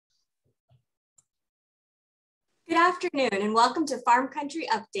afternoon and welcome to Farm Country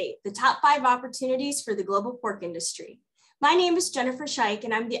Update, the top 5 opportunities for the global pork industry. My name is Jennifer Scheich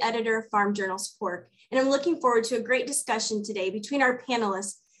and I'm the editor of Farm Journal's Pork, and I'm looking forward to a great discussion today between our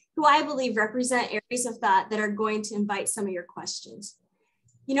panelists who I believe represent areas of thought that are going to invite some of your questions.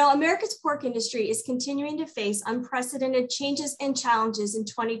 You know, America's pork industry is continuing to face unprecedented changes and challenges in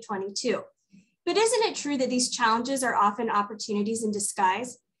 2022. But isn't it true that these challenges are often opportunities in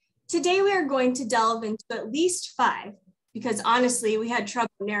disguise? Today, we are going to delve into at least 5, because honestly, we had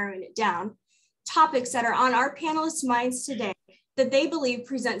trouble narrowing it down, topics that are on our panelists' minds today that they believe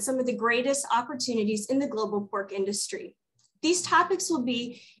present some of the greatest opportunities in the global pork industry. These topics will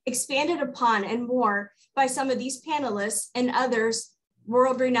be expanded upon and more by some of these panelists and others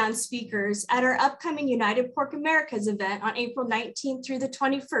world-renowned speakers at our upcoming United Pork Americas event on April 19th through the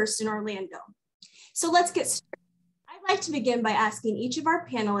 21st in Orlando. So let's get started. I'd like to begin by asking each of our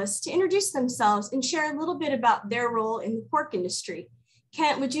panelists to introduce themselves and share a little bit about their role in the pork industry.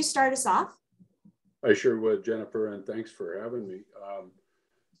 Kent, would you start us off? I sure would, Jennifer, and thanks for having me.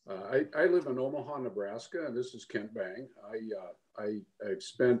 I live in Omaha, Nebraska, and this is Kent Bang. I've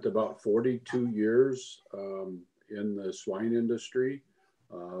spent about 42 years in the swine industry,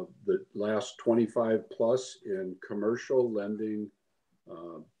 the last 25 plus in commercial lending,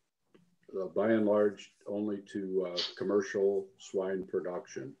 by and large only to commercial swine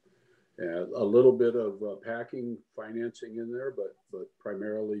production. And a little bit of packing financing in there, but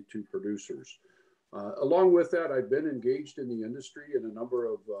primarily to producers. Along with that, I've been engaged in the industry in a number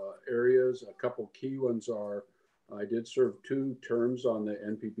of areas. A couple key ones are, I did serve 2 terms on the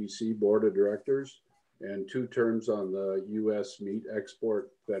NPPC Board of Directors and 2 terms on the U.S. Meat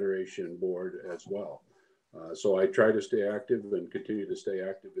Export Federation Board as well. So I try to stay active and continue to stay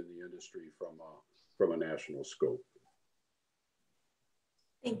active in the industry from a national scope.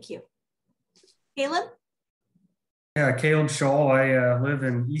 Thank you. Caleb? Yeah, Caleb Shaw. I live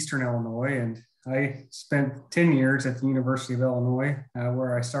in Eastern Illinois, and I spent 10 years at the University of Illinois,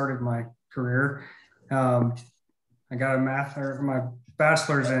 where I started my career. I got my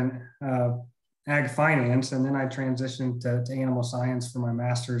bachelor's in ag finance, and then I transitioned to animal science for my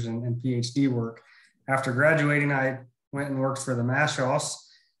master's and PhD work. After graduating, I went and worked for the Mashaws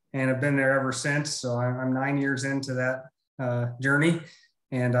and have been there ever since. So I'm 9 years into that journey,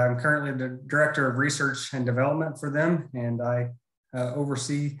 and I'm currently the director of research and development for them. And I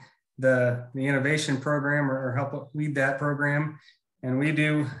oversee the innovation program or help lead that program. And we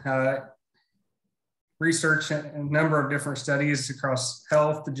do research in a number of different studies across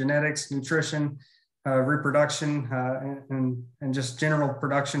health, genetics, nutrition, reproduction, and just general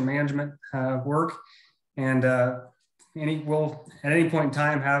production management work. And we'll at any point in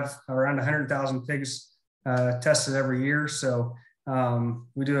time have around 100,000 pigs tested every year. So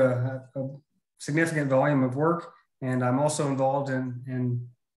we do a significant volume of work, and I'm also involved in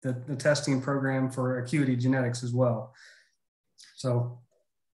the testing program for Acuity Genetics as well. So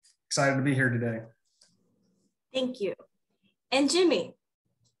excited to be here today. Thank you. And Jimmy?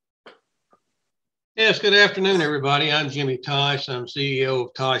 Yes, good afternoon, everybody. I'm Jimmy Tosh. I'm CEO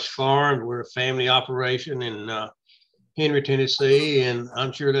of Tosh Farm. We're a family operation in Henry, Tennessee, and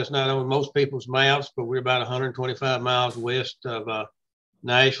I'm sure that's not on most people's mouths, but we're about 125 miles west of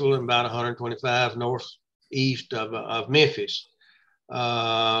Nashville and about 125 northeast of Memphis.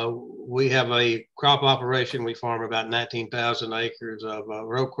 We have a crop operation. We farm about 19,000 acres of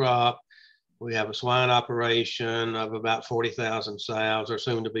row crop. We have a swine operation of about 40,000 sows, or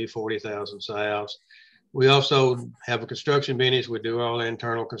soon to be 40,000 sows. We also have a construction business. We do all the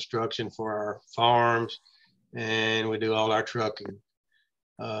internal construction for our farms, and we do all our trucking.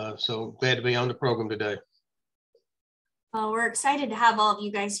 So glad to be on the program today. Well, we're excited to have all of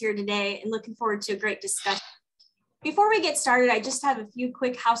you guys here today and looking forward to a great discussion. Before we get started, I just have a few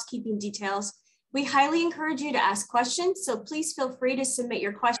quick housekeeping details. We highly encourage you to ask questions, so please feel free to submit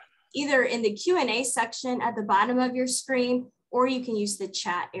your questions either in the Q&A section at the bottom of your screen, or you can use the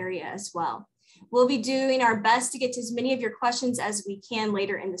chat area as well. We'll be doing our best to get to as many of your questions as we can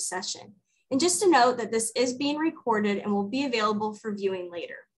later in the session. And just to note that this is being recorded and will be available for viewing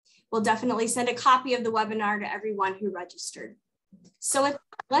later. We'll definitely send a copy of the webinar to everyone who registered. So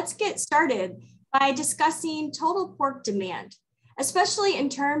let's get started by discussing total pork demand, especially in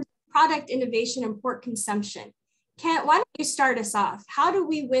terms of product innovation and pork consumption. Kent, why don't you start us off? How do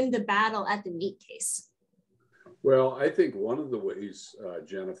we win the battle at the meat case? Well, I think one of the ways,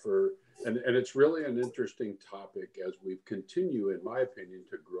 Jennifer, and it's really an interesting topic as we continue, in my opinion,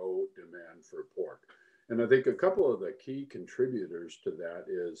 to grow demand for pork. And I think a couple of the key contributors to that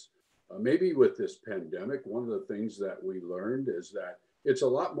is maybe with this pandemic, one of the things that we learned is that it's a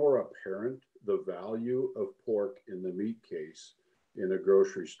lot more apparent the value of pork in the meat case in a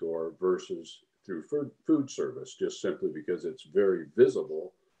grocery store versus through food service, just simply because it's very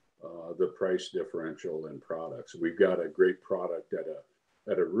visible, the price differential in products. We've got a great product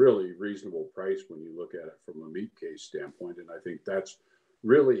at a really reasonable price when you look at it from a meat case standpoint. And I think that's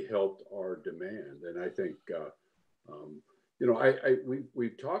really helped our demand. And I think, we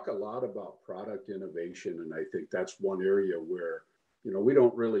talk a lot about product innovation, and I think that's one area where, we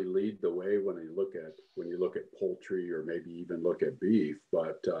don't really lead the way when you look at poultry or maybe even look at beef.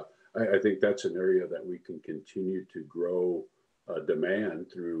 But I think that's an area that we can continue to grow demand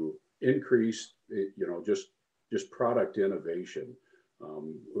through increased, just product innovation.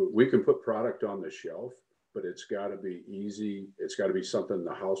 We can put product on the shelf, but it's got to be easy. It's got to be something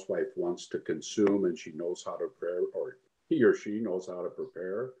the housewife wants to consume, and she knows how to prepare, or he or she knows how to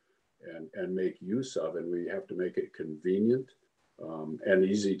prepare and make use of. And we have to make it convenient and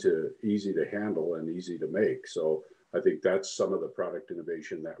easy to handle and easy to make. So I think that's some of the product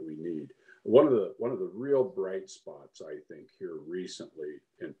innovation that we need. One of the real bright spots, I think, here recently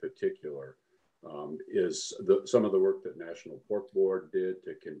in particular, is some of the work that National Pork Board did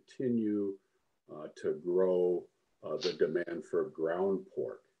to continue to grow the demand for ground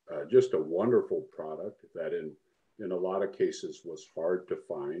pork. Just a wonderful product that in a lot of cases was hard to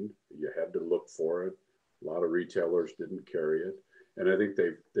find. You had to look for it. A lot of retailers didn't carry it. And I think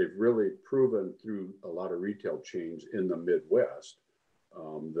they've really proven through a lot of retail chains in the Midwest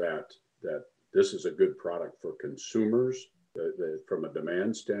that this is a good product for consumers. From a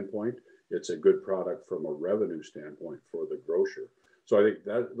demand standpoint, it's a good product from a revenue standpoint for the grocer. So I think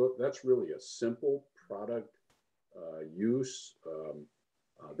that's really a simple product use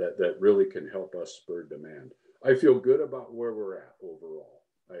that really can help us spur demand. I feel good about where we're at overall.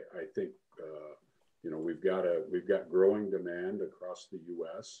 I think we've got growing demand across the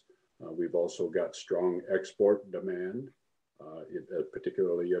U.S. We've also got strong export demand,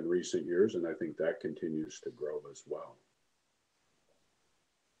 particularly in recent years, and I think that continues to grow as well.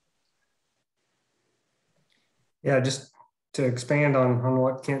 Yeah, just to expand on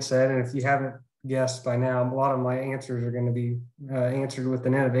what Kent said, and if you haven't guessed by now, a lot of my answers are going to be answered with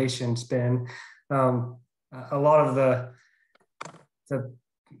an innovation spin. A lot of the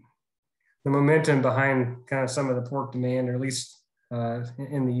momentum behind kind of some of the pork demand, or at least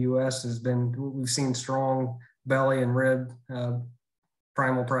in the U.S., has been, we've seen strong belly and rib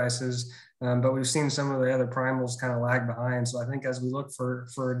primal prices, but we've seen some of the other primals kind of lag behind. So I think as we look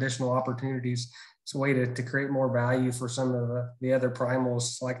for additional opportunities, it's a way to create more value for some of the other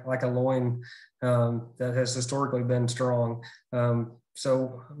primals, like a loin that has historically been strong.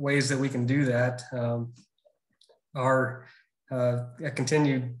 So ways that we can do that are a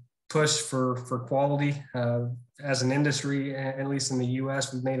continued push for quality. As an industry, at least in the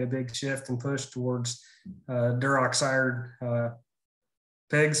U.S., we've made a big shift and push towards duroc-sired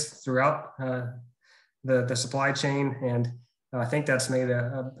pigs throughout the supply chain, and I think that's made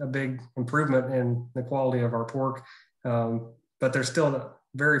a big improvement in the quality of our pork. But there's still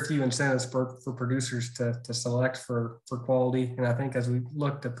very few incentives for producers to select for quality, and I think as we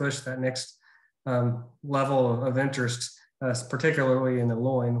look to push that next level of interest, particularly in the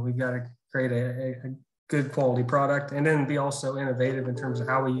loin, we've got to create a good quality product, and then be also innovative in terms of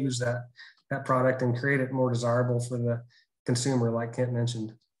how we use that product and create it more desirable for the consumer, like Kent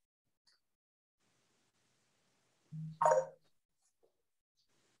mentioned.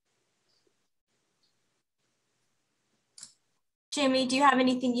 Jimmy, do you have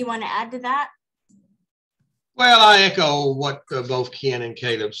anything you want to add to that? Well, I echo what both Ken and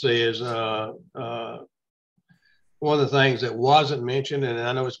Caleb says. One of the things that wasn't mentioned, and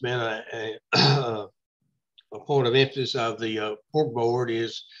I know it's been a point of emphasis of the pork board,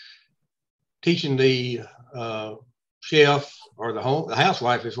 is teaching the chef or the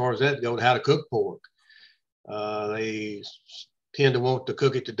housewife, as far as that goes, how to cook pork. They tend to want to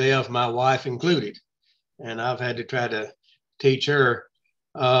cook it to death, my wife included, and I've had to try to teach her.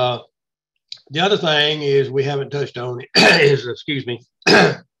 The other thing is we haven't touched on is,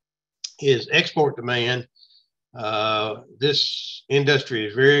 is export demand. This industry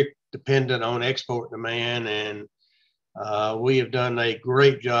is very dependent on export demand, and we have done a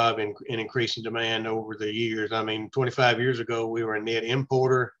great job in increasing demand over the years. I mean, 25 years ago, we were a net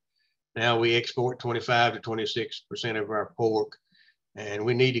importer. Now we export 25 to 26% of our pork, and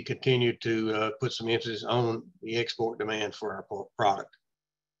we need to continue to put some emphasis on the export demand for our pork product.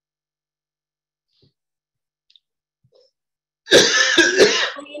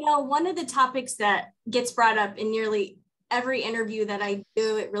 Well, one of the topics that gets brought up in nearly every interview that I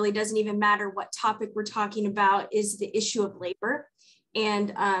do, it really doesn't even matter what topic we're talking about, is the issue of labor.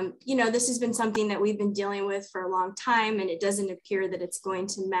 And, you know, this has been something that we've been dealing with for a long time, and it doesn't appear that it's going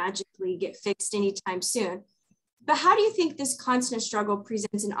to magically get fixed anytime soon. But how do you think this constant struggle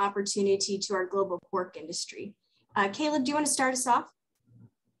presents an opportunity to our global pork industry? Caleb, do you want to start us off?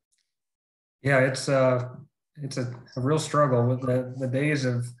 Yeah, it's a real struggle with the days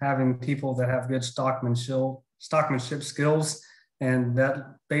of having people that have good stockmanship skills, and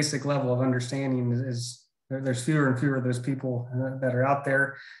that basic level of understanding is there's fewer and fewer of those people that are out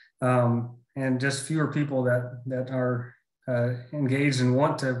there, and just fewer people that are engaged and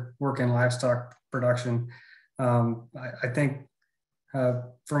want to work in livestock production. I think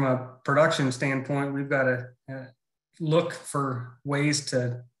from a production standpoint, we've got to look for ways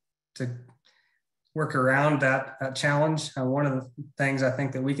to work around that challenge. One of the things I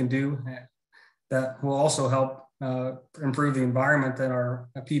think that we can do that will also help improve the environment that our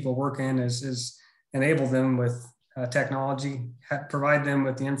people work in is enable them with technology, provide them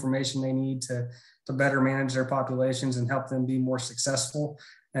with the information they need to better manage their populations and help them be more successful,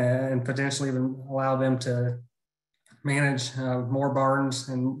 and potentially even allow them to manage more barns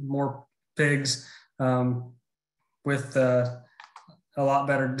and more pigs with a lot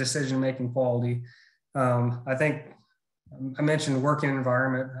better decision-making quality. I think I mentioned working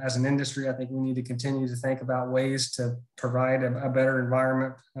environment as an industry. I think we need to continue to think about ways to provide a better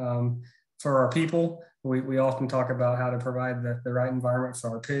environment for our people. We often talk about how to provide the right environment for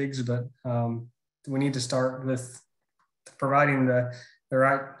our pigs, but we need to start with providing the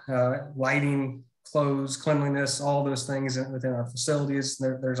right lighting, clothes, cleanliness, all those things within our facilities.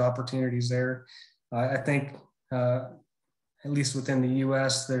 There's opportunities there. I think at least within the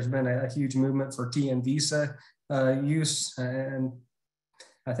U.S., there's been a huge movement for TN visa use, and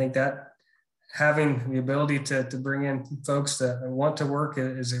I think that having the ability to bring in folks that want to work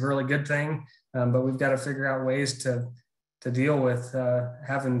is a really good thing. But we've got to figure out ways to deal with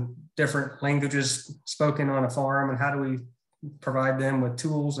having different languages spoken on a farm, and how do we provide them with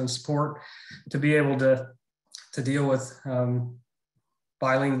tools and support to be able to deal with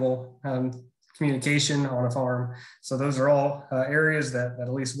bilingual communication on a farm. So those are all areas that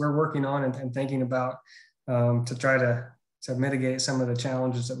at least we're working on and thinking about to try to mitigate some of the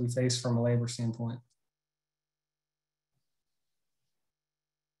challenges that we face from a labor standpoint.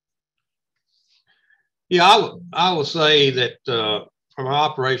 Yeah, I will say that from our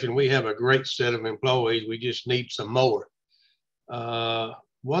operation, we have a great set of employees. We just need some more.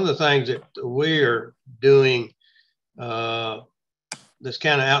 One of the things that we're doing that's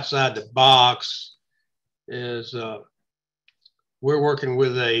kind of outside the box is we're working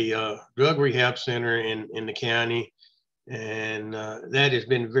with a drug rehab center in the county, and that has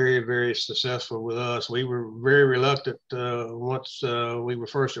been very, very successful with us. We were very reluctant once we were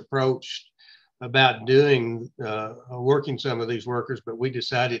first approached about working some of these workers, but we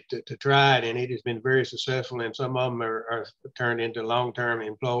decided to try it, and it has been very successful, and some of them are turned into long-term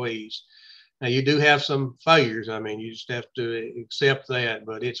employees. Now, you do have some failures. I mean, you just have to accept that,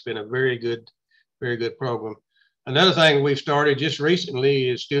 but it's been a very good program. Another thing we've started just recently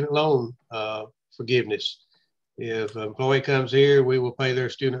is student loan forgiveness. If an employee comes here, we will pay their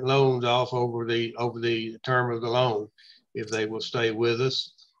student loans off over the term of the loan if they will stay with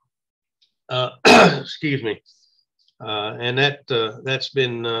us. Excuse me. And that's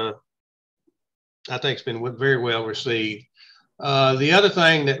been, I think it's been very well received. The other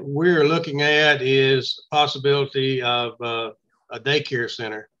thing that we're looking at is possibility of a daycare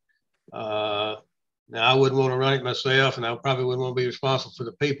center. Now, I wouldn't want to run it myself, and I probably wouldn't want to be responsible for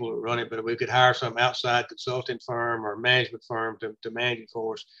the people that run it, but if we could hire some outside consulting firm or management firm to manage it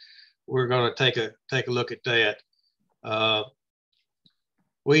for us, we're going to take a look at that.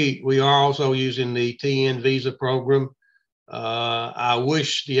 We are also using the TN visa program. I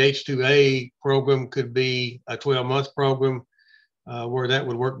wish the H-2A program could be a 12-month program where that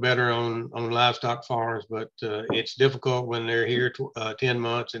would work better on livestock farms, but it's difficult when they're here 10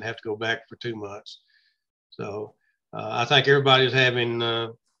 months and have to go back for 2 months. So I think everybody's having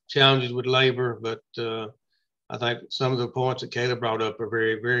challenges with labor, but I think some of the points that Caleb brought up are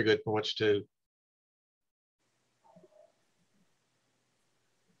very, very good points too.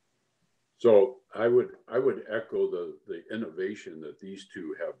 So I would echo the innovation that these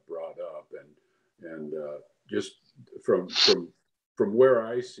two have brought up, and just from where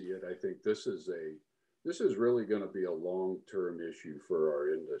I see it, I think this is really going to be a long-term issue for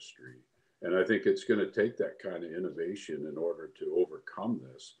our industry, and I think it's going to take that kind of innovation in order to overcome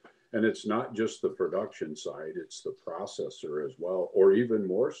this. And it's not just the production side; it's the processor as well, or even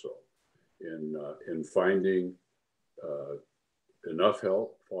more so, in finding enough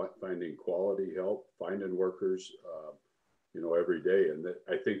help, finding quality help, finding workers every day. And that,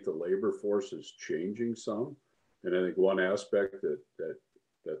 I think the labor force is changing some. And I think one aspect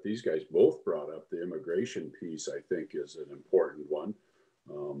that these guys both brought up, the immigration piece, I think is an important one.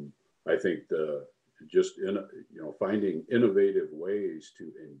 I think finding innovative ways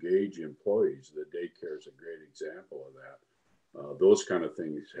to engage employees, the daycare is a great example of that. Those kind of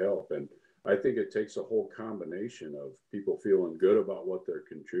things help. And I think it takes a whole combination of people feeling good about what they're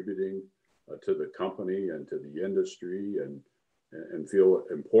contributing to the company and to the industry, and feel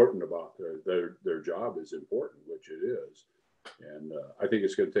important about their job is important, which it is. And I think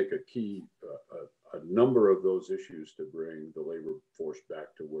it's going to take a number of those issues to bring the labor force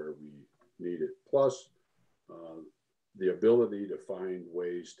back to where we need it. Plus, the ability to find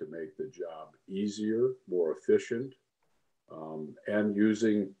ways to make the job easier, more efficient, and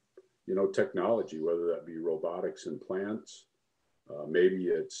using, technology, whether that be robotics in plants, maybe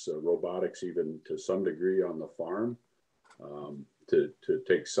it's robotics even to some degree on the farm, to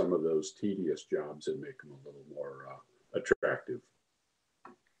take some of those tedious jobs and make them a little more attractive.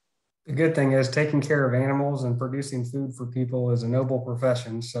 The good thing is taking care of animals and producing food for people is a noble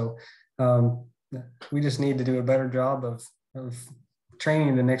profession. So we just need to do a better job of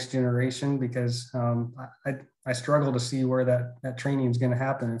training the next generation, because I struggle to see where that training is going to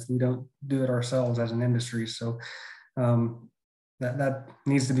happen if we don't do it ourselves as an industry. So that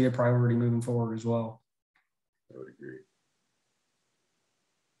needs to be a priority moving forward as well. I would agree.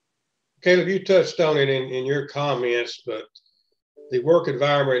 Caleb, you touched on it in your comments, but the work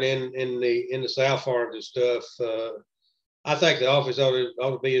environment in the sow farms and stuff, I think the office ought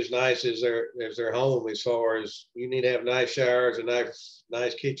to be as nice as their home, as far as you need to have nice showers, a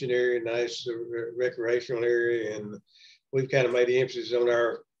nice kitchen area, nice recreational area, and we've kind of made the emphasis on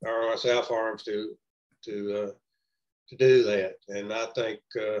our sow farms to do that, and I think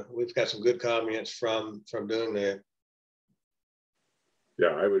we've got some good comments from doing that.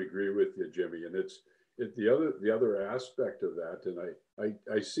 Yeah, I would agree with you, Jimmy. And it's the other aspect of that. And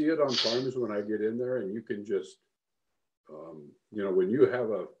I see it on farms when I get in there, and you can just, when you have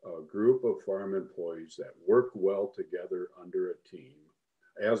a group of farm employees that work well together under a team,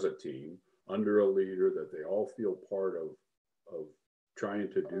 as a team, under a leader, that they all feel part of trying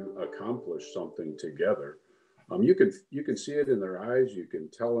to accomplish something together. You can see it in their eyes. You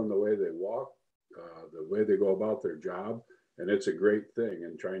can tell in the way they walk, the way they go about their job. And it's a great thing.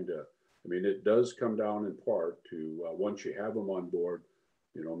 And it does come down in part to once you have them on board,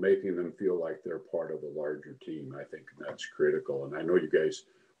 making them feel like they're part of a larger team. I think that's critical. And I know you guys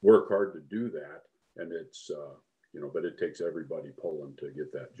work hard to do that. And it's, but it takes everybody pulling to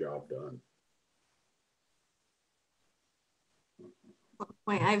get that job done.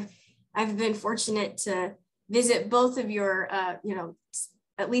 I've been fortunate to visit both of your,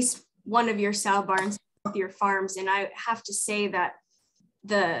 at least one of your sow barns, your farms, and I have to say that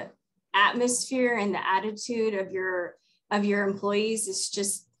the atmosphere and the attitude of your employees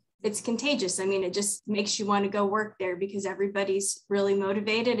is it's contagious. I mean, it just makes you want to go work there, because everybody's really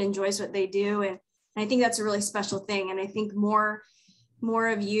motivated, enjoys what they do, and I think that's a really special thing. And I think more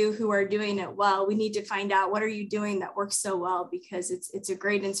of you who are doing it well, we need to find out, what are you doing that works so well, because it's a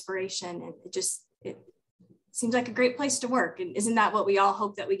great inspiration, and it seems like a great place to work. And isn't that what we all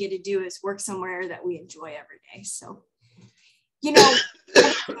hope that we get to do, is work somewhere that we enjoy every day? So,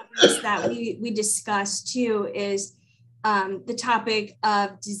 that we discussed too is the topic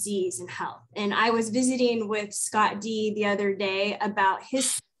of disease and health. And I was visiting with Scott D the other day about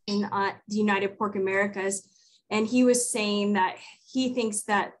his in the United Pork Americas. And he was saying that he thinks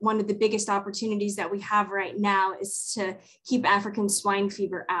that one of the biggest opportunities that we have right now is to keep African swine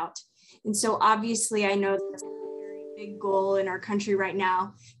fever out. And so obviously I know that's a very big goal in our country right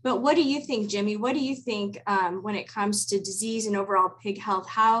now, but what do you think, Jimmy? What do you think when it comes to disease and overall pig health?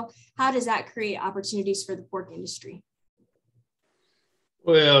 How does that create opportunities for the pork industry?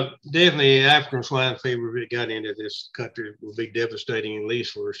 Well, definitely African swine fever, if it got into this country, will be devastating, at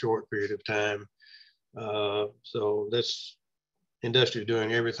least for a short period of time. So this industry is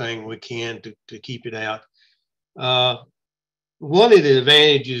doing everything we can to keep it out. One of the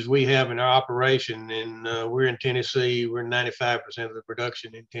advantages we have in our operation, and we're in Tennessee, we're 95% of the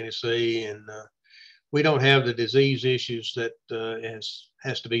production in Tennessee, and we don't have the disease issues that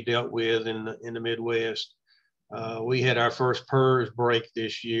has to be dealt with in the Midwest. We had our first PRRS break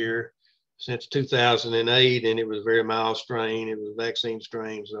this year since 2008, and it was a very mild strain. It was a vaccine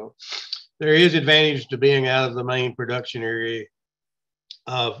strain. So there is advantage to being out of the main production area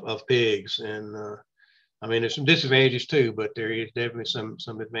of pigs. And there's some disadvantages too, but there is definitely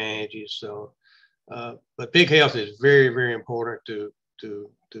some advantages. So, but pig health is very, very important to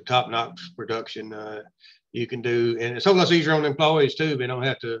top-notch production. you can do, and it's so much easier on employees too. They don't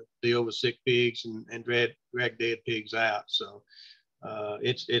have to deal with sick pigs and drag dead pigs out. So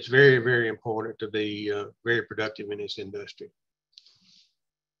it's very, very important to be very productive in this industry.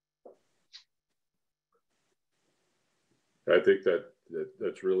 I think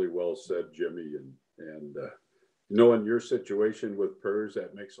that's really well said, Jimmy. And knowing your situation with PRRS,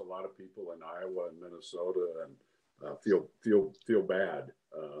 that makes a lot of people in Iowa and Minnesota and feel bad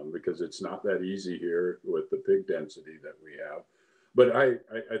because it's not that easy here with the pig density that we have. But I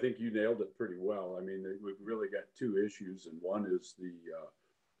think you nailed it pretty well. I mean, we've really got two issues, and one is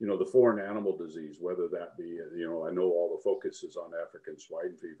the foreign animal disease, whether that be, I know all the focus is on African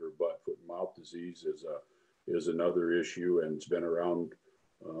swine fever, but foot and mouth disease is another issue, and it's been around.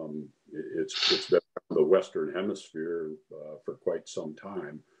 It's been the Western Hemisphere for quite some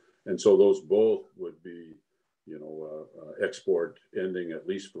time, and so those both would be, export ending at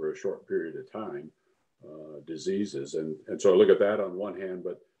least for a short period of time, diseases, and so I look at that on one hand,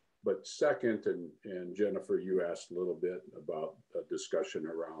 but second, and Jennifer, you asked a little bit about a discussion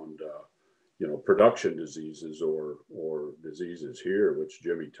around production diseases or diseases here, which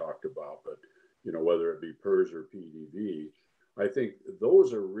Jimmy talked about, but whether it be PRRS or PDV, I think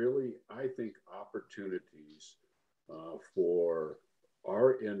those are really, opportunities for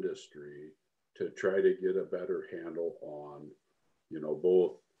our industry to try to get a better handle on,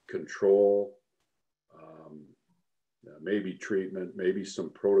 both control, maybe treatment, maybe some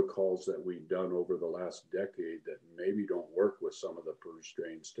protocols that we've done over the last decade that maybe don't work with some of the PRRS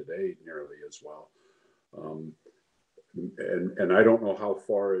strains today nearly as well. And I don't know how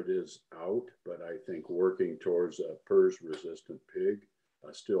far it is out, but I think working towards a PRRS resistant pig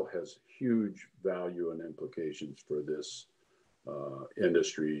still has huge value and implications for this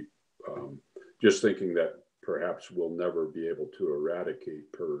industry. Just thinking that perhaps we'll never be able to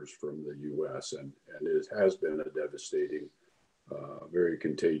eradicate PRRS from the US, and it has been a devastating, very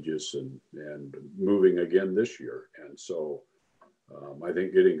contagious and moving again this year. And so I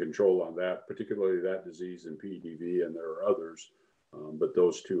think getting control on that, particularly that disease in PDV, and there are others, but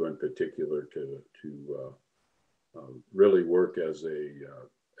those two in particular to really work as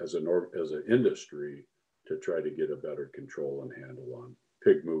an industry to try to get a better control and handle on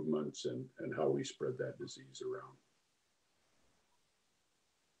pig movements and how we spread that disease around.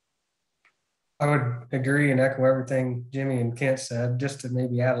 I would agree and echo everything Jimmy and Kent said, just to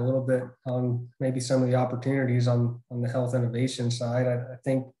maybe add a little bit on maybe some of the opportunities on the health innovation side. I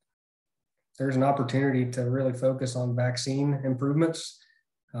think there's an opportunity to really focus on vaccine improvements.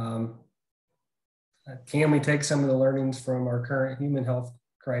 Can we take some of the learnings from our current human health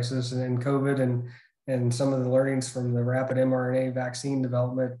crisis and COVID and some of the learnings from the rapid mRNA vaccine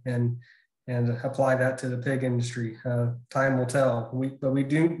development and apply that to the pig industry? Time will tell. But we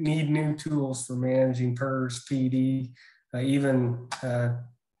do need new tools for managing PRRS, PD, even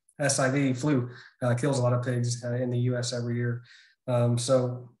SIV, flu, kills a lot of pigs in the US every year.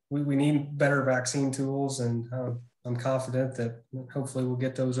 So we need better vaccine tools, and I'm confident that hopefully we'll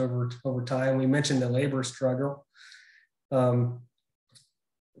get those over time. We mentioned the labor struggle.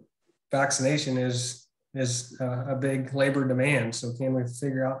 Vaccination is a big labor demand. So can we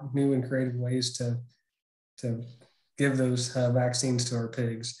figure out new and creative ways to give those vaccines to our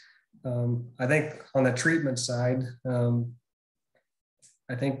pigs? I think on the treatment side,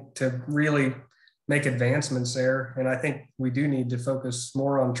 I think to really make advancements there, and I think we do need to focus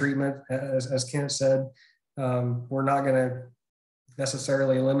more on treatment. As Kent said, we're not going to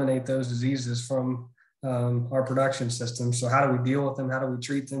necessarily eliminate those diseases from our production system. So how do we deal with them? How do we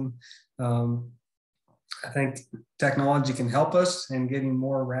treat them? I think technology can help us in getting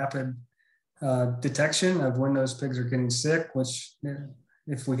more rapid detection of when those pigs are getting sick, which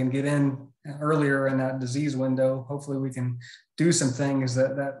if we can get in earlier in that disease window, hopefully we can do some things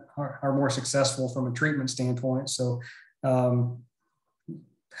that are more successful from a treatment standpoint. So how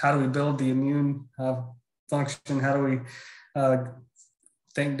do we build the immune function? How do we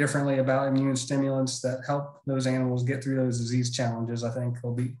think differently about immune stimulants that help those animals get through those disease challenges? I think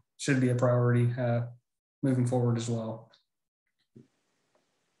should be a priority moving forward as well.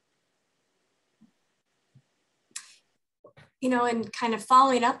 And kind of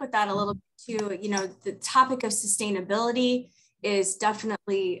following up with that a little bit too, the topic of sustainability is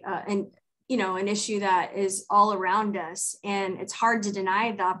definitely an issue that is all around us. And it's hard to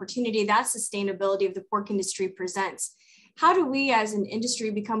deny the opportunity that sustainability of the pork industry presents. How do we as an industry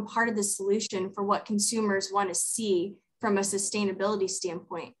become part of the solution for what consumers want to see from a sustainability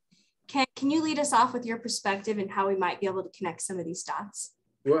standpoint? Can you lead us off with your perspective and how we might be able to connect some of these dots?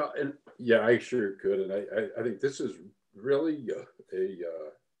 Well, and yeah, I sure could. And I think this is really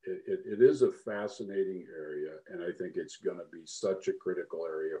it is a fascinating area, and I think it's going to be such a critical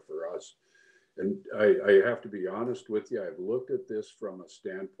area for us. And I have to be honest with you, I've looked at this from a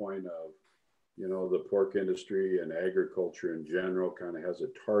standpoint of, you know, the pork industry and agriculture in general kind of has a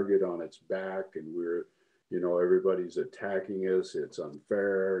target on its back, and we're, you know, everybody's attacking us. It's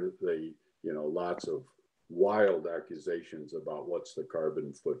unfair. You know, lots of wild accusations about what's the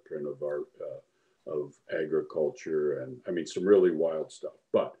carbon footprint of our of agriculture, and I mean some really wild stuff.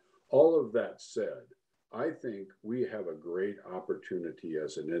 But all of that said, I think we have a great opportunity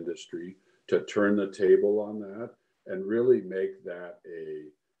as an industry to turn the table on that and really make that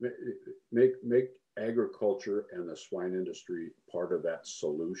make agriculture and the swine industry part of that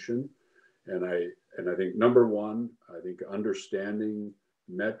solution. And I think number one, I think understanding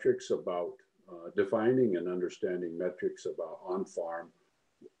metrics about defining and understanding metrics about on-farm,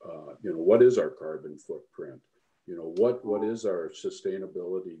 you know, what is our carbon footprint? You know, what is our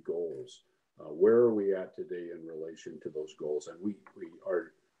sustainability goals? Where are we at today in relation to those goals? And we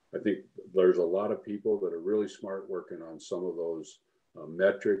are, I think there's a lot of people that are really smart working on some of those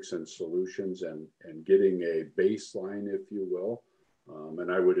metrics and solutions and getting a baseline, if you will.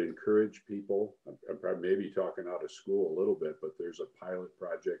 And I would encourage people, I'm probably maybe talking out of school a little bit, but there's a pilot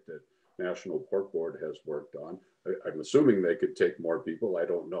project that National Pork Board has worked on. I'm assuming they could take more people. I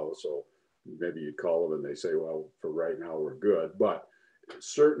don't know. So maybe you call them and they say, well, for right now, we're good. But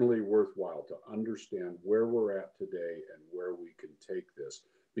it's certainly worthwhile to understand where we're at today and where we can take this.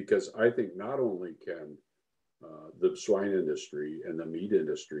 Because I think not only can the swine industry and the meat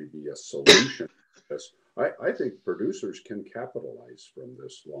industry be a solution to this, I think producers can capitalize from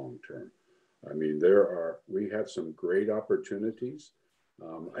this long term. I mean, we have some great opportunities.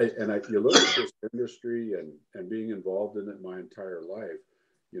 You look at this industry and being involved in it my entire life,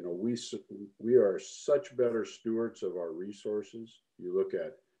 you know, we are such better stewards of our resources. You look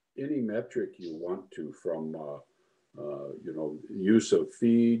at any metric you want to, from you know, use of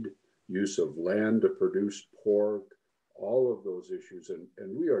feed, use of land to produce pork, all of those issues,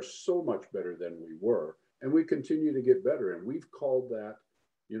 and we are so much better than we were, and we continue to get better. And we've called that,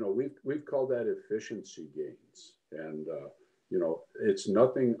 you know, we've called that efficiency gains, and you know, it's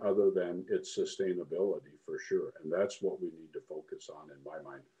nothing other than its sustainability for sure. And that's what we need to focus on, in my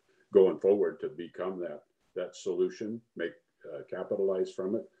mind, going forward to become that solution, capitalize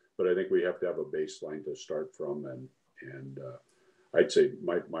from it. But I think we have to have a baseline to start from. And I'd say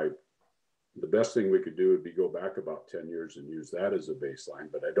the best thing we could do would be go back about 10 years and use that as a baseline,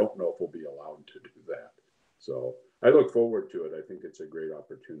 but I don't know if we'll be allowed to do that. So I look forward to it. I think it's a great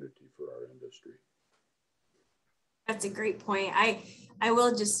opportunity for our industry. That's a great point. I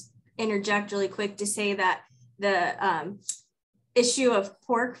will just interject really quick to say that the issue of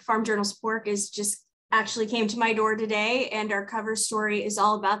pork, Farm Journal's pork, is just actually came to my door today, and our cover story is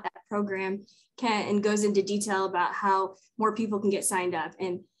all about that program and goes into detail about how more people can get signed up.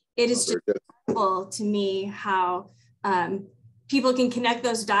 And it is just wonderful to me how people can connect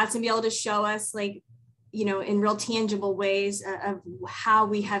those dots and be able to show us, like, you know, in real tangible ways of how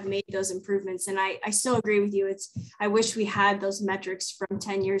we have made those improvements. And I still agree with you. I wish we had those metrics from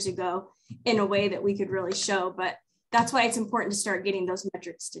 10 years ago in a way that we could really show, but that's why it's important to start getting those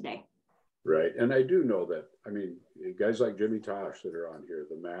metrics today. Right. And I do know that, I mean, guys like Jimmy Tosh that are on here,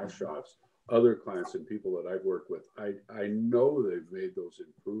 the mass shops, other clients and people that I've worked with, I know they've made those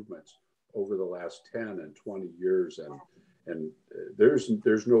improvements over the last 10 and 20 years. And there's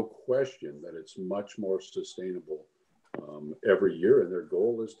no question that it's much more sustainable every year, and their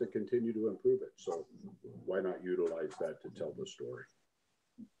goal is to continue to improve it. So why not utilize that to tell the story?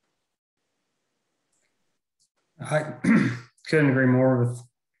 I couldn't agree more with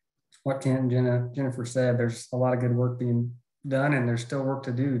what Kent and Jennifer said. There's a lot of good work being done, and there's still work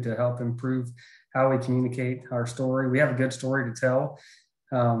to do to help improve how we communicate our story. We have a good story to tell.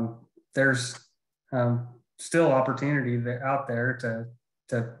 There's still opportunity out there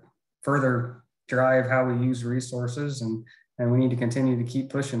to further drive how we use resources, and we need to continue to keep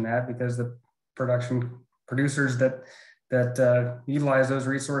pushing that, because the producers that utilize those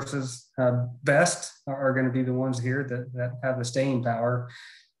resources best are going to be the ones here that have the staying power.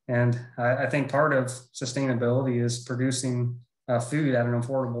 And I think part of sustainability is producing food at an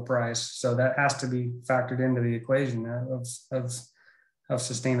affordable price. So that has to be factored into the equation of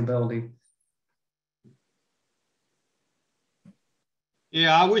sustainability.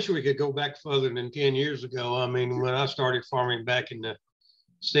 Yeah, I wish we could go back further than 10 years ago. I mean, when I started farming back in the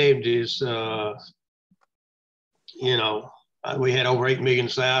 70s, you know, we had over 8 million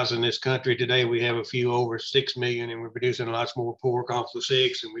sows in this country. Today, we have a few over 6 million, and we're producing lots more pork off the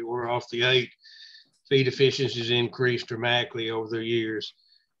 6 than we were off the 8. Feed efficiencies increased dramatically over the years.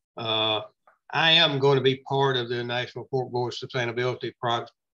 I am going to be part of the National Pork Board Sustainability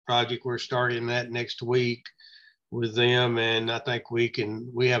Project. We're starting that next week with them, and I think we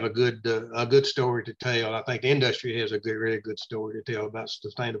have a good story to tell. I think the industry has a really good story to tell about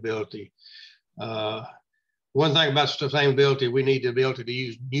sustainability. One thing about sustainability, we need to be able to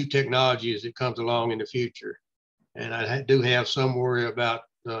use new technology as it comes along in the future, and I do have some worry about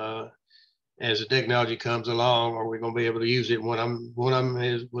as the technology comes along, are we going to be able to use it? One of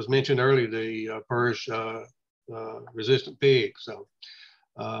them was mentioned earlier, the PRRS resistant pig. So,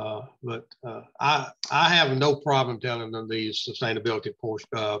 but I have no problem telling them the sustainability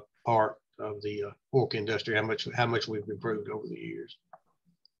part of the pork industry, how much we've improved over the years.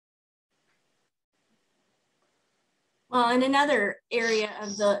 Well, and another area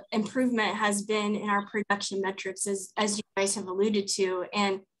of the improvement has been in our production metrics, as you guys have alluded to.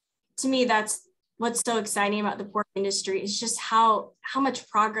 And to me, that's what's so exciting about the pork industry is just how much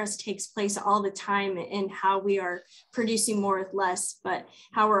progress takes place all the time and how we are producing more with less, but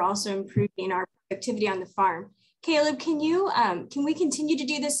how we're also improving our productivity on the farm. Caleb, can we continue to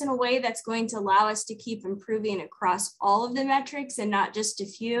do this in a way that's going to allow us to keep improving across all of the metrics and not just a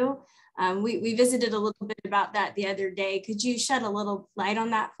few? We visited a little bit about that the other day. Could you shed a little light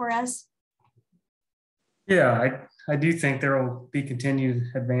on that for us? Yeah, I do think there will be continued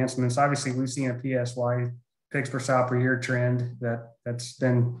advancements. Obviously, we've seen a PSY, pigs per sow per year trend that's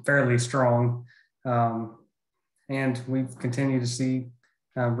been fairly strong. And we've continued to see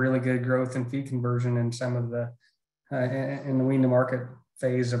really good growth in feed conversion in some of the, in the wean to market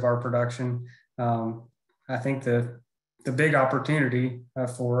phase of our production. I think the big opportunity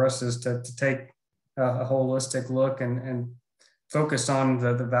for us is to take a holistic look and focus on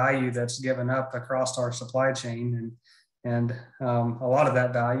the value that's given up across our supply chain, and a lot of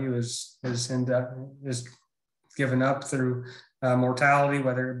that value is given up through mortality,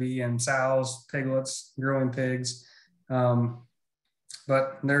 whether it be in sows, piglets, growing pigs,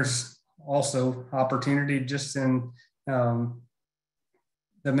 but there's also opportunity just in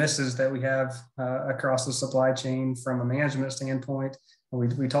the misses that we have across the supply chain from a management standpoint.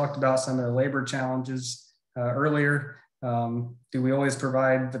 We talked about some of the labor challenges earlier. Do we always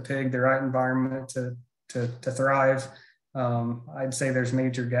provide the pig the right environment to thrive? I'd say there's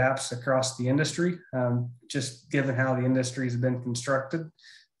major gaps across the industry, just given how the industry has been constructed.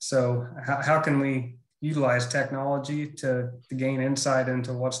 So how can we utilize technology to gain insight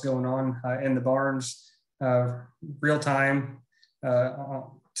into what's going on in the barns real time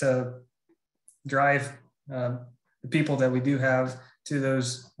to drive the people that we do have to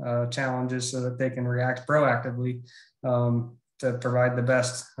those challenges so that they can react proactively to provide the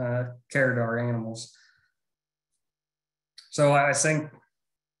best care to our animals. So I think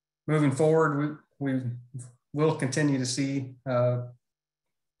moving forward, we will continue to see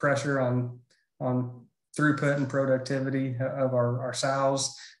pressure on throughput and productivity of our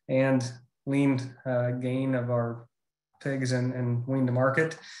sows and lean gain of our pigs and wean to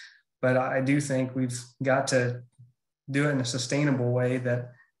market. But I do think we've got to do it in a sustainable way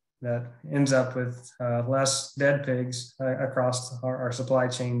that ends up with less dead pigs across our supply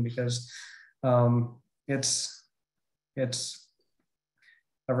chain, because it's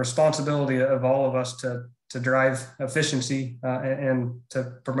a responsibility of all of us to drive efficiency and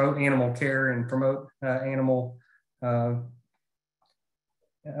to promote animal care and promote animal of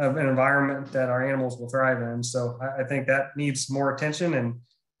an environment that our animals will thrive in. So I think that needs more attention, and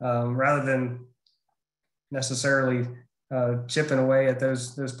rather than necessarily chipping away at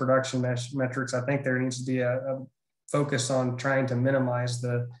those production metrics, I think there needs to be a focus on trying to minimize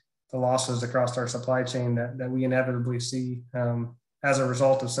the losses across our supply chain that we inevitably see as a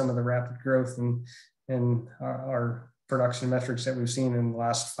result of some of the rapid growth in our production metrics that we've seen in the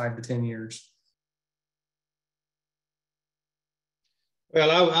last 5 to 10 years.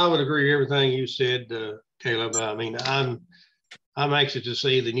 Well, I would agree with everything you said, Caleb. I mean, I'm anxious to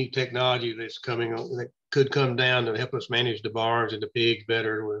see the new technology that's coming on, that could come down to help us manage the barns and the pigs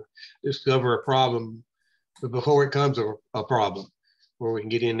better. We'll discover a problem before it comes a problem, where we can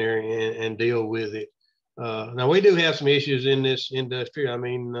get in there and deal with it. Now, we do have some issues in this industry. I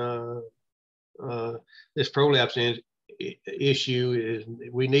mean, this prolapse issue is,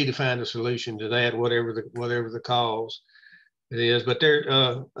 we need to find a solution to that, whatever the cause it is. But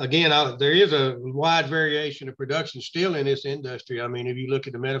there, again, there is a wide variation of production still in this industry. I mean, if you look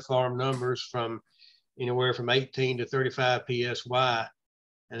at the Metafarm numbers from anywhere from 18 to 35 PSY,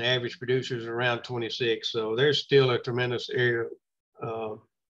 and average producers are around 26. So there's still a tremendous area of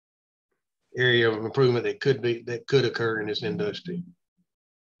improvement that could occur in this industry.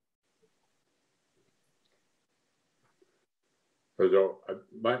 So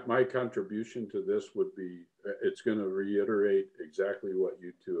my contribution to this would be, it's going to reiterate exactly what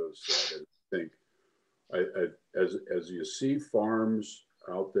you two have said. I think as you see farms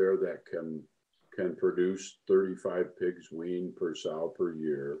out there that can produce 35 pigs weaned per sow per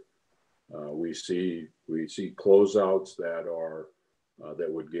year, we see closeouts that are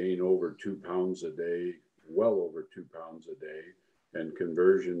that would gain over 2 pounds a day, well over 2 pounds a day, and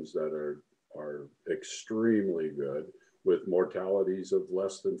conversions that are extremely good with mortalities of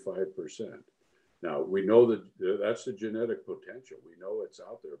less than 5%. Now, we know that that's the genetic potential. We know it's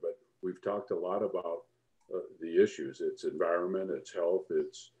out there, but we've talked a lot about the issues. It's environment, it's health,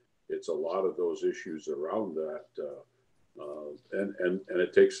 it's a lot of those issues around that. And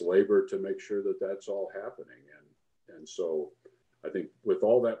it takes labor to make sure that that's all happening. And so I think with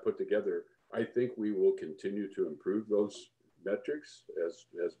all that put together, I think we will continue to improve those metrics, as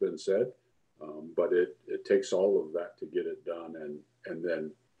has been said. But it takes all of that to get it done. And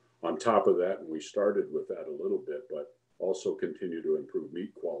then on top of that, and we started with that a little bit, but also continue to improve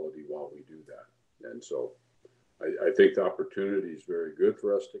meat quality while we do that. And so I think the opportunity is very good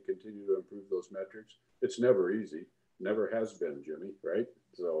for us to continue to improve those metrics. It's never easy, never has been, Jimmy, right?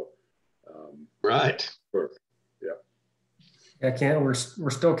 So, right. Sure. Yeah. Yeah, Kent, we're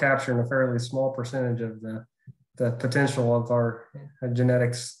still capturing a fairly small percentage of the potential of our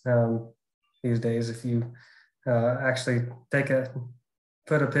genetics these days. If you actually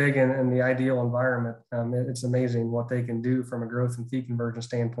put a pig in the ideal environment, it's amazing what they can do from a growth and feed conversion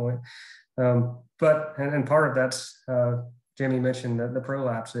standpoint. But part of that's, Jimmy mentioned the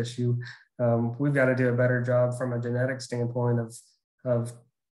prolapse issue. We've got to do a better job from a genetic standpoint of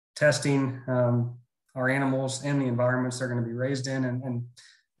testing our animals in the environments they're going to be raised in.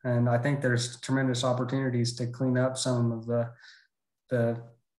 And I think there's tremendous opportunities to clean up some of the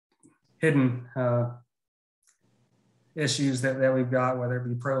hidden issues that we've got, whether it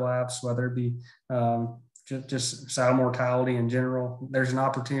be prolapse, whether it be just sow mortality in general. There's an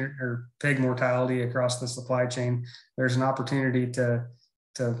opportunity, or pig mortality across the supply chain. There's an opportunity to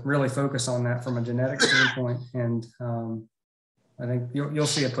really focus on that from a genetic standpoint. And I think you'll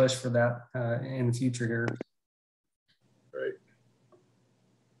see a push for that in the future here. Right.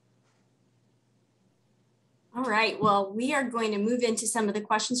 All right, well, we are going to move into some of the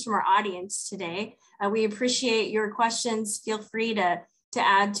questions from our audience today. We appreciate your questions. Feel free to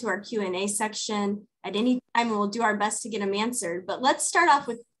add to our Q&A section at any time, and we'll do our best to get them answered. But let's start off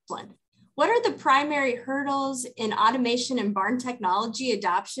with one. What are the primary hurdles in automation and barn technology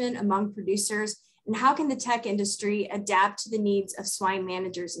adoption among producers, and how can the tech industry adapt to the needs of swine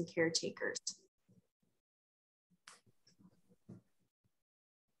managers and caretakers?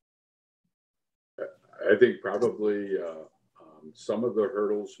 I think probably some of the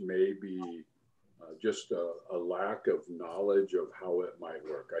hurdles may be just a lack of knowledge of how it might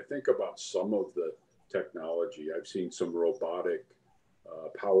work. I think about some of the technology. I've seen some robotic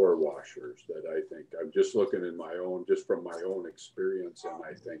power washers that I think, I'm just looking in just from my own experience, and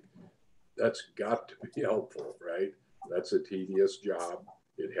I think that's got to be helpful, right? That's a tedious job.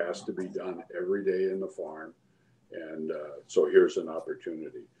 It has to be done every day in the farm. And so here's an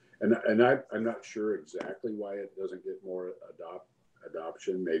opportunity. And I'm not sure exactly why it doesn't get more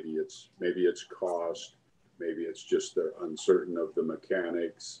adoption. Maybe it's cost. Maybe it's just they're uncertain of the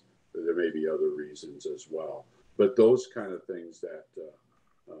mechanics. There may be other reasons as well. But those kind of things that,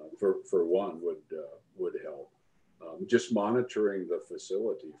 for one, would help. Just monitoring the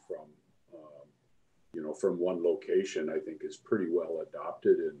facility from one location, I think, is pretty well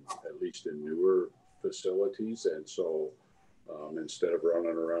adopted at least in newer facilities. And so instead of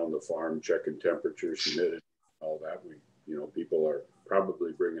running around the farm checking temperatures, humidity, all that, people are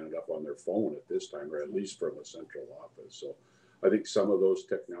probably bringing it up on their phone at this time, or at least from a central office. So I think some of those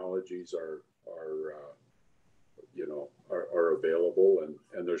technologies are available,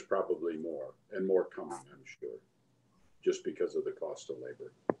 and there's probably more coming, I'm sure, just because of the cost of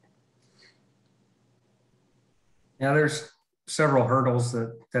labor. Yeah, there's several hurdles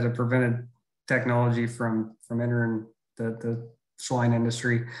that have prevented technology from entering the swine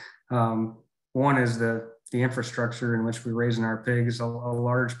industry. One is the infrastructure in which we're raising our pigs. A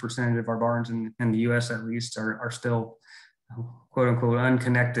large percentage of our barns in the U.S. at least are still quote unquote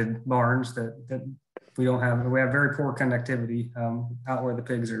unconnected barns that we don't have. We have very poor connectivity out where the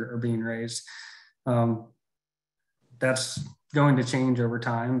pigs are being raised. That's going to change over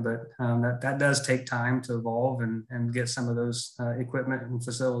time, but that does take time to evolve and get some of those equipment and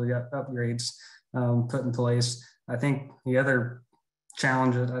facility upgrades put in place. I think the other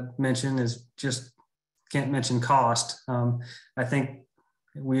challenge that I mentioned is just can't mention cost. I think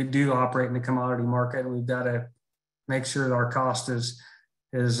we do operate in the commodity market, and we've got to make sure that our cost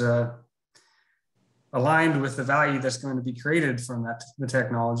is aligned with the value that's going to be created from the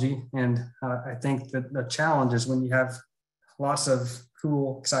technology. And I think that the challenge is when you have lots of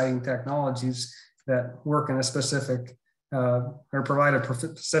cool, exciting technologies that work in a specific or provide a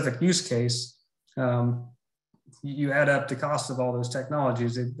specific use case, you add up the cost of all those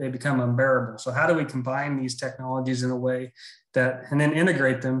technologies, they become unbearable. So how do we combine these technologies in a way that, and then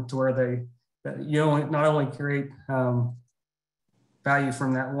integrate them to where not only create value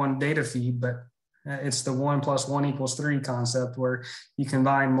from that one data feed, but it's the 1 + 1 = 3 concept, where you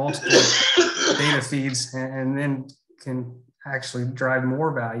combine multiple data feeds and then can actually drive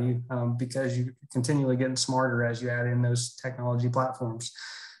more value because you're continually getting smarter as you add in those technology platforms.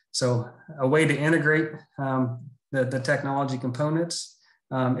 So a way to integrate the technology components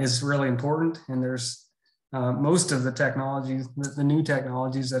is really important. And there's most of the technologies, the new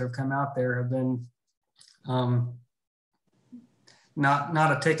technologies that have come out there have been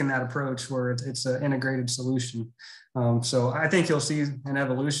not taking that approach where it's an integrated solution. So I think you'll see an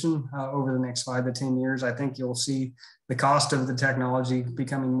evolution over the next 5 to 10 years. I think you'll see the cost of the technology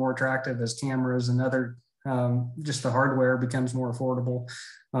becoming more attractive as cameras and other, just the hardware becomes more affordable.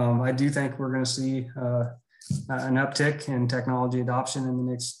 I do think we're going to see an uptick in technology adoption in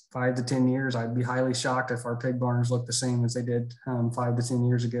the next 5 to 10 years. I'd be highly shocked if our pig barns look the same as they did 5 to 10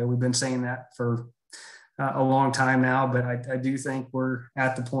 years ago. We've been saying that for a long time now, but I do think we're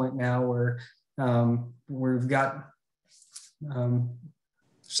at the point now where we've got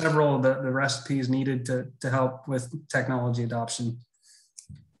several of the recipes needed to help with technology adoption.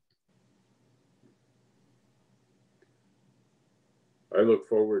 I look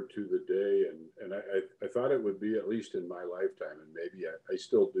forward to the day, and I thought it would be, at least in my lifetime, and maybe I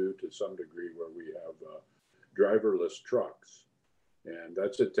still do to some degree, where we have driverless trucks. And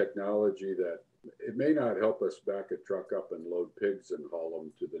that's a technology that it may not help us back a truck up and load pigs and haul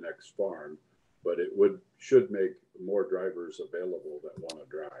them to the next farm, but it should make more drivers available that want to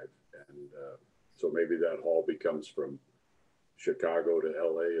drive. And so maybe that haul becomes from Chicago to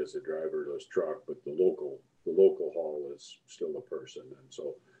LA as a driverless truck, but the local haul is still a person. And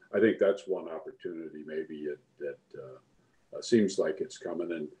so I think that's one opportunity maybe that seems like it's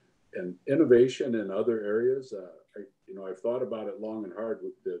coming. And innovation in other areas, I've thought about it long and hard.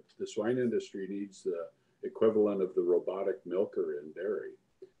 The swine industry needs the equivalent of the robotic milker in dairy,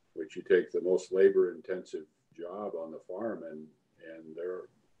 which you take the most labor intensive job on the farm and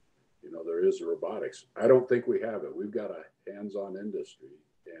there is robotics. I don't think we have it. We've got a hands-on industry,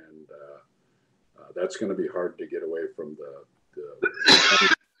 and that's going to be hard to get away from the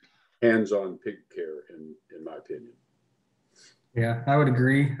hands-on pig care, in my opinion. Yeah, I would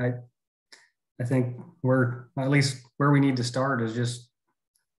agree. I think at least where we need to start is just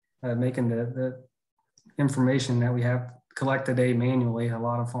making the information that we have collect today manually. A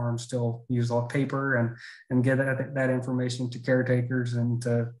lot of farms still use all paper and get that information to caretakers and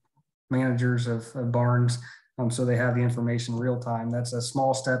to managers of barns, so they have the information real time. That's a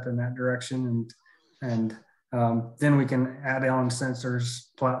small step in that direction, and then we can add on sensors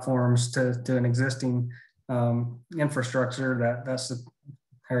platforms to an existing infrastructure that's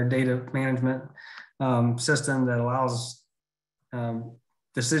our data management system that allows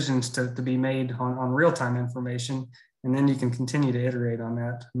decisions to be made on real-time information, and then you can continue to iterate on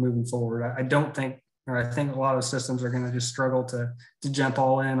that moving forward. I think a lot of systems are going to just struggle to jump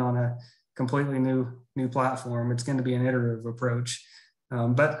all in on a completely new platform. It's going to be an iterative approach,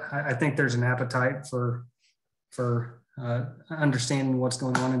 but I think there's an appetite for understanding what's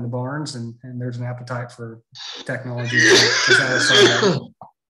going on in the barns, and there's an appetite for technology to satisfy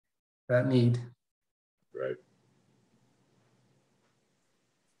that need. Right.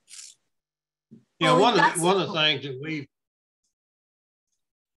 Yeah, one of the things that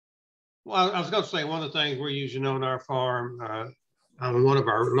I was going to say, one of the things we're using on our farm, on one of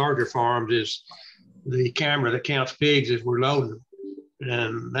our larger farms, is the camera that counts pigs as we're loading them.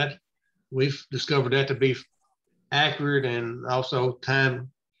 And that we've discovered that to be accurate and also time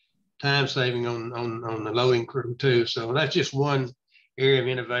saving on the loading crew too. So that's just one area of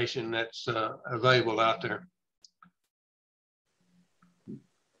innovation that's available out there.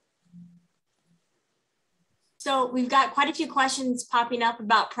 So we've got quite a few questions popping up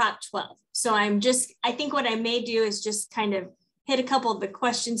about Prop 12. So I think what I may do is just kind of hit a couple of the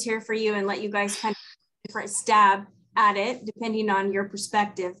questions here for you and let you guys kind of different stab at it, depending on your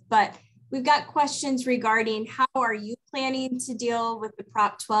perspective. But we've got questions regarding how are you planning to deal with the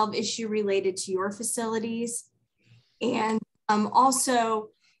Prop 12 issue related to your facilities? And also,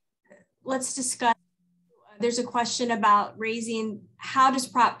 let's discuss there's a question about how does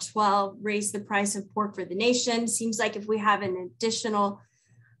Prop 12 raise the price of pork for the nation? Seems like if we have an additional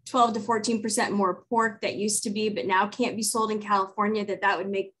 12 to 14% more pork that used to be, but now can't be sold in California, that would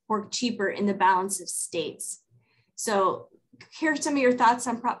make pork cheaper in the balance of states. So here are some of your thoughts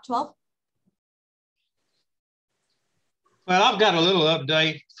on Prop 12. Well, I've got a little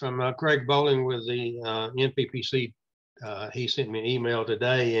update from Craig Bowling with the NPPC. He sent me an email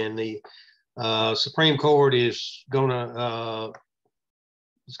today, and the Supreme Court is it's going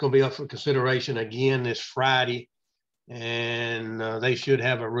to be up for consideration again this Friday, and they should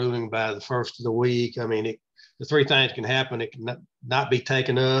have a ruling by the first of the week. I mean, the three things can happen. It can not be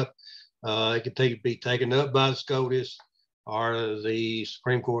taken up. It could be taken up by the SCOTUS, or the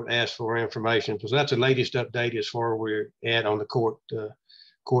Supreme Court asks for information. So that's the latest update as far as we're at on the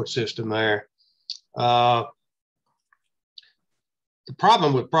court system there. The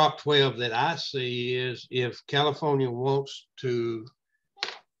problem with Prop 12 that I see is if California wants to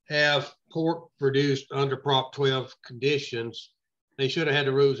have pork produced under Prop 12 conditions, they should have had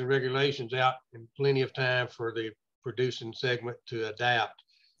the rules and regulations out in plenty of time for the producing segment to adapt.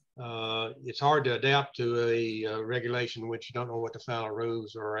 It's hard to adapt to a regulation in which you don't know what the final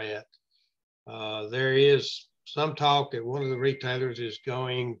rules are at. There is some talk that one of the retailers is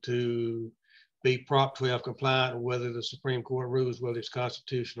going to be Prop 12 compliant, whether the Supreme Court rules whether it's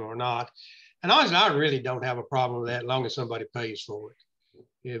constitutional or not. And honestly, I really don't have a problem with that as long as somebody pays for it.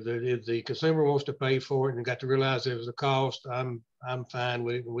 If the consumer wants to pay for it and got to realize there's a cost, I'm fine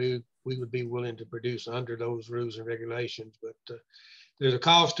with it. We would be willing to produce under those rules and regulations, but there's a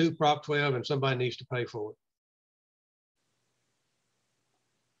cost to Prop 12 and somebody needs to pay for it.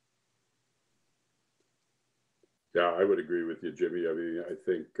 Yeah, I would agree with you, Jimmy. I mean, I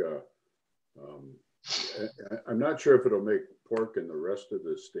think I'm not sure if it'll make pork in the rest of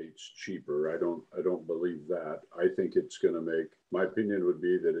the states cheaper. I don't believe that. I think it's going to make, my opinion would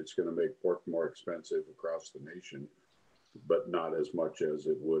be that it's going to make pork more expensive across the nation, but not as much as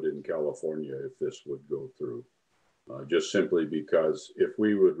it would in California if this would go through. Just simply because if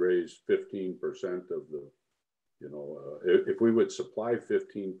we would raise 15% of the, if we would supply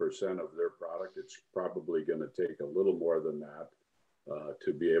 15% of their product, it's probably going to take a little more than that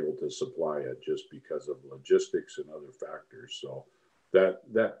to be able to supply it, just because of logistics and other factors. So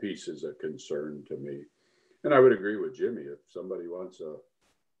that piece is a concern to me. And I would agree with Jimmy. If somebody wants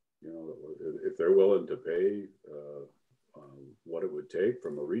if they're willing to pay what it would take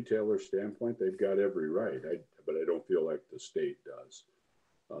from a retailer standpoint, they've got every right. But I don't feel like the state does.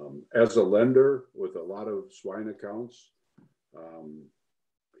 As a lender with a lot of swine accounts,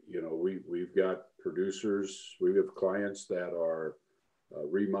 we've got producers, we have clients that are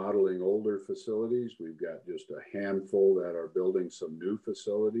remodeling older facilities. We've got just a handful that are building some new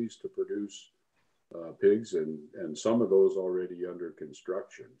facilities to produce pigs, and some of those already under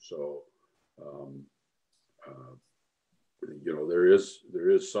construction. So, there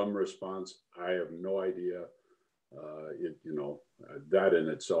is some response. I have no idea. That in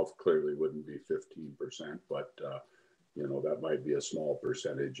itself clearly wouldn't be 15%, but that might be a small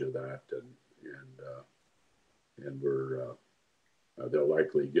percentage of that, and we're they'll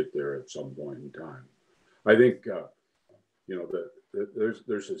likely get there at some point in time. I think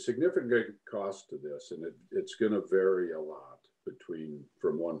there's a significant cost to this, and it's going to vary a lot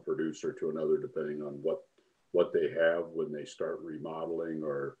from one producer to another, depending on what they have when they start remodeling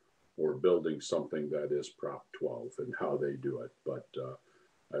or building something that is Prop 12 and how they do it. But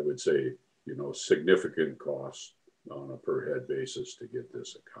I would say, significant cost on a per head basis to get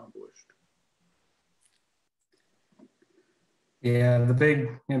this accomplished. Yeah, the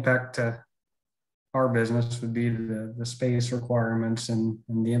big impact to our business would be the space requirements and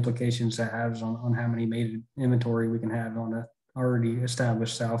the implications that has on how many mated inventory we can have on a already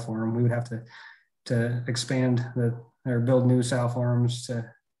established sow farm. We would have to expand or build new sow farms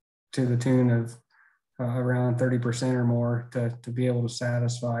to the tune of around 30% or more to be able to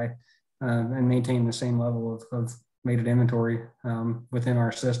satisfy and maintain the same level of mated inventory within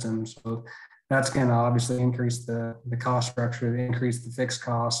our system. So that's going to obviously increase the cost structure, increase the fixed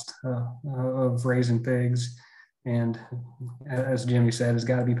cost of raising pigs. And as Jimmy said, it's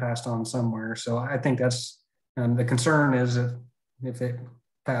got to be passed on somewhere. So I think that's the concern is if it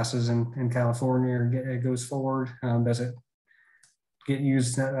passes in California or it goes forward, does it get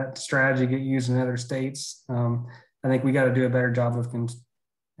used, that strategy get used in other states? I think we got to do a better job of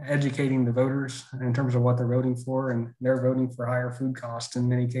educating the voters in terms of what they're voting for, and they're voting for higher food costs in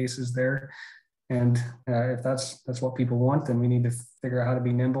many cases there. And if that's what people want, then we need to figure out how to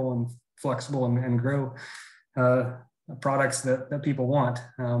be nimble and flexible and grow products that people want.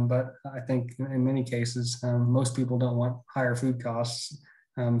 But I think in many cases, most people don't want higher food costs.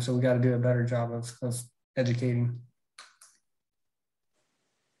 So we got to do a better job of educating.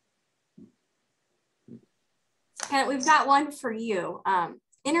 Kent, we've got one for you.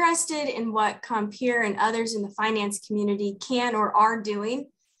 Interested in what Compeer and others in the finance community can or are doing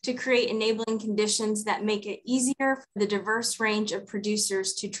to create enabling conditions that make it easier for the diverse range of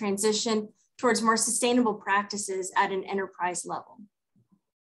producers to transition towards more sustainable practices at an enterprise level?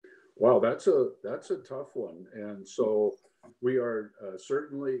 Wow, that's a tough one. And so we are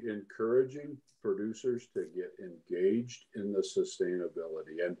certainly encouraging producers to get engaged in the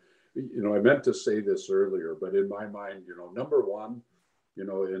sustainability. And, you know, I meant to say this earlier, but in my mind, you know, number one, you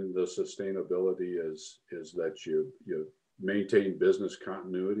know, in the sustainability is that you maintain business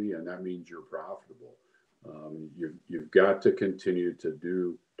continuity, and that means you're profitable. You've got to continue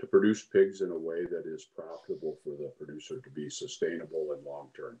to produce pigs in a way that is profitable for the producer to be sustainable and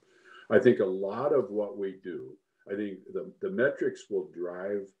long-term. I think a lot of what we do, I think the metrics will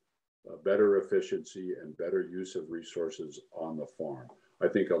drive better efficiency and better use of resources on the farm. I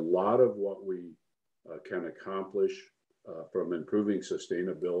think a lot of what we can accomplish from improving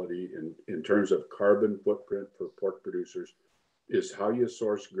sustainability in terms of carbon footprint for pork producers is how you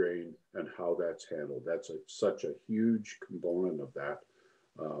source grain and how that's handled. That's such a huge component of that.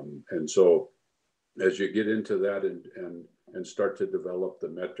 And so as you get into that and start to develop the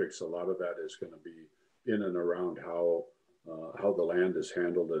metrics, a lot of that is going to be in and around how the land is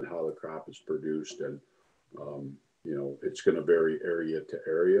handled and how the crop is produced. And, you know, it's going to vary area to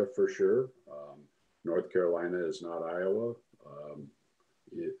area for sure. North Carolina is not Iowa.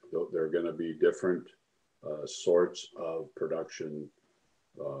 There are going to be different sorts of production,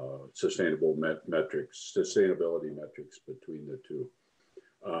 sustainability metrics between the two.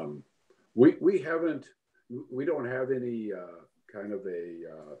 We don't have any kind of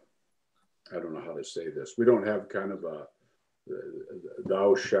I don't know how to say this. We don't have kind of a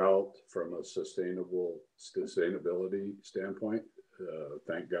thou shalt from a sustainability standpoint,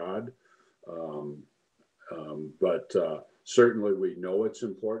 thank God. But certainly we know it's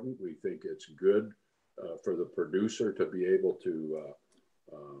important. We think it's good for the producer to be able to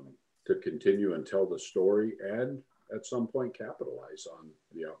continue and tell the story and at some point capitalize on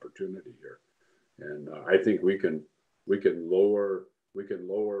the opportunity here. And I think we can lower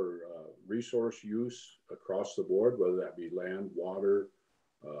resource use across the board, whether that be land, water,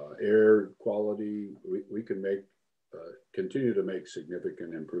 air quality. We can continue to make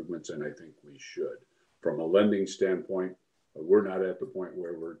significant improvements, and I think we should. From a lending standpoint, we're not at the point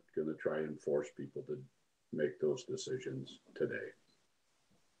where we're going to try and force people to make those decisions today.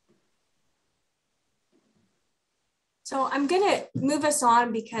 So I'm going to move us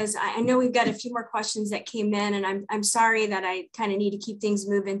on because I know we've got a few more questions that came in, and I'm sorry that I kind of need to keep things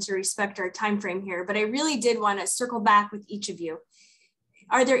moving to respect our time frame here, but I really did want to circle back with each of you.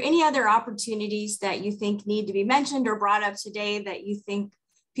 Are there any other opportunities that you think need to be mentioned or brought up today that you think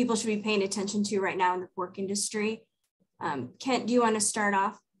people should be paying attention to right now in the pork industry? Kent, do you want to start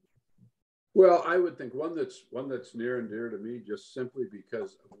off? Well, I would think one that's near and dear to me, just simply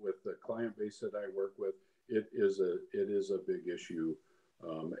because with the client base that I work with, it is a big issue.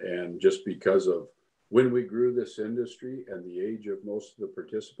 And just because of when we grew this industry and the age of most of the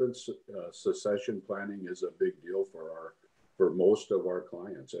participants, succession planning is a big deal for most of our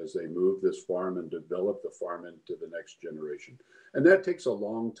clients as they move this farm and develop the farm into the next generation. And that takes a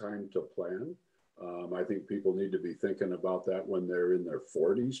long time to plan. I think people need to be thinking about that when they're in their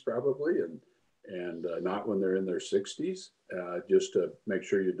 40s probably, and not when they're in their 60s, just to make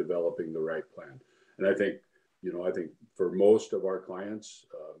sure you're developing the right plan. And I think for most of our clients,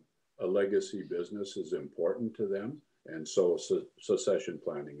 a legacy business is important to them. And so succession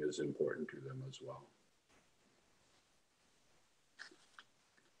planning is important to them as well.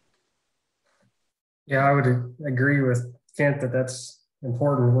 Yeah, I would agree with Kent that that's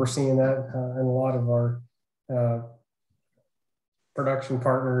important. We're seeing that in a lot of our production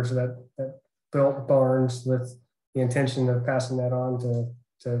partners that built barns with the intention of passing that on to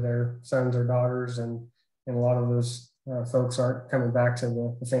their sons or daughters, and a lot of those folks aren't coming back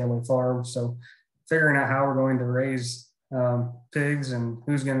to the family farm. So figuring out how we're going to raise pigs and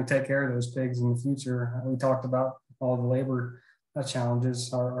who's going to take care of those pigs in the future. We talked about all the labor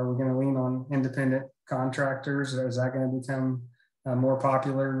challenges. Are we going to lean on independent contractors? Is that going to become more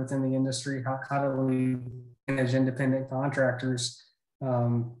popular within the industry? How do we manage independent contractors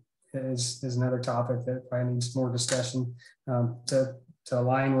is another topic that probably needs more discussion to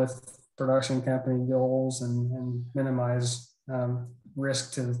align with production company goals and minimize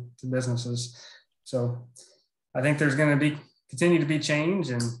risk to businesses. So I think there's going to continue to be change,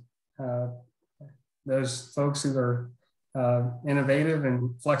 and those folks who are innovative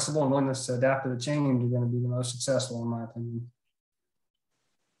and flexible and willingness to adapt to the change are going to be the most successful, in my opinion.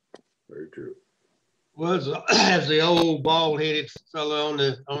 Very true. Well, as the old bald-headed fellow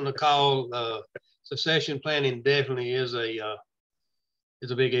on the call, succession planning definitely is a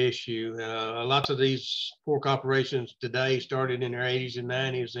big issue. Lots of these pork operations today started in their 80s and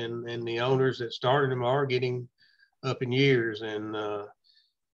 90s, and the owners that started them are getting up in years, and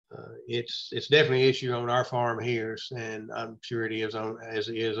it's definitely an issue on our farm here, and I'm sure it is as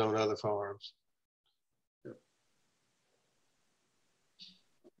it is on other farms.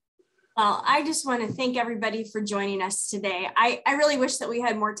 Well, I just want to thank everybody for joining us today. I really wish that we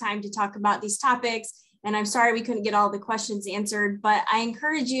had more time to talk about these topics, and I'm sorry we couldn't get all the questions answered, but I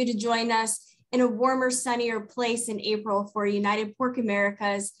encourage you to join us in a warmer, sunnier place in April for United Pork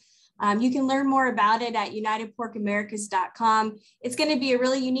Americas. You can learn more about it at unitedporkamericas.com. It's going to be a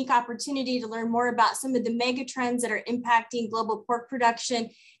really unique opportunity to learn more about some of the mega trends that are impacting global pork production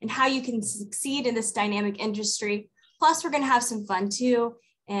and how you can succeed in this dynamic industry. Plus, we're going to have some fun too,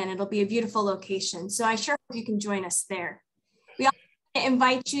 and it'll be a beautiful location. So I sure hope you can join us there. We also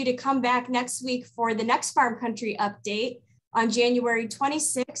invite you to come back next week for the next Farm Country update on January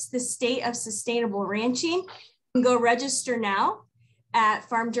 26th, the State of Sustainable Ranching. You can go register now at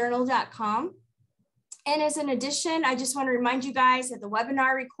farmjournal.com. And as an addition, I just want to remind you guys that the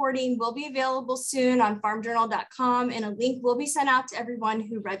webinar recording will be available soon on farmjournal.com, and a link will be sent out to everyone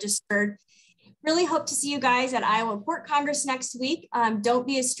who registered. Really hope to see you guys at Iowa Pork Congress next week. Don't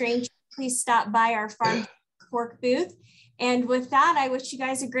be a stranger. Please stop by our Farm Pork booth. And with that, I wish you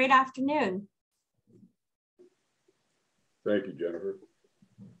guys a great afternoon. Thank you, Jennifer.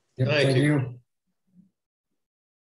 Yep, thank you.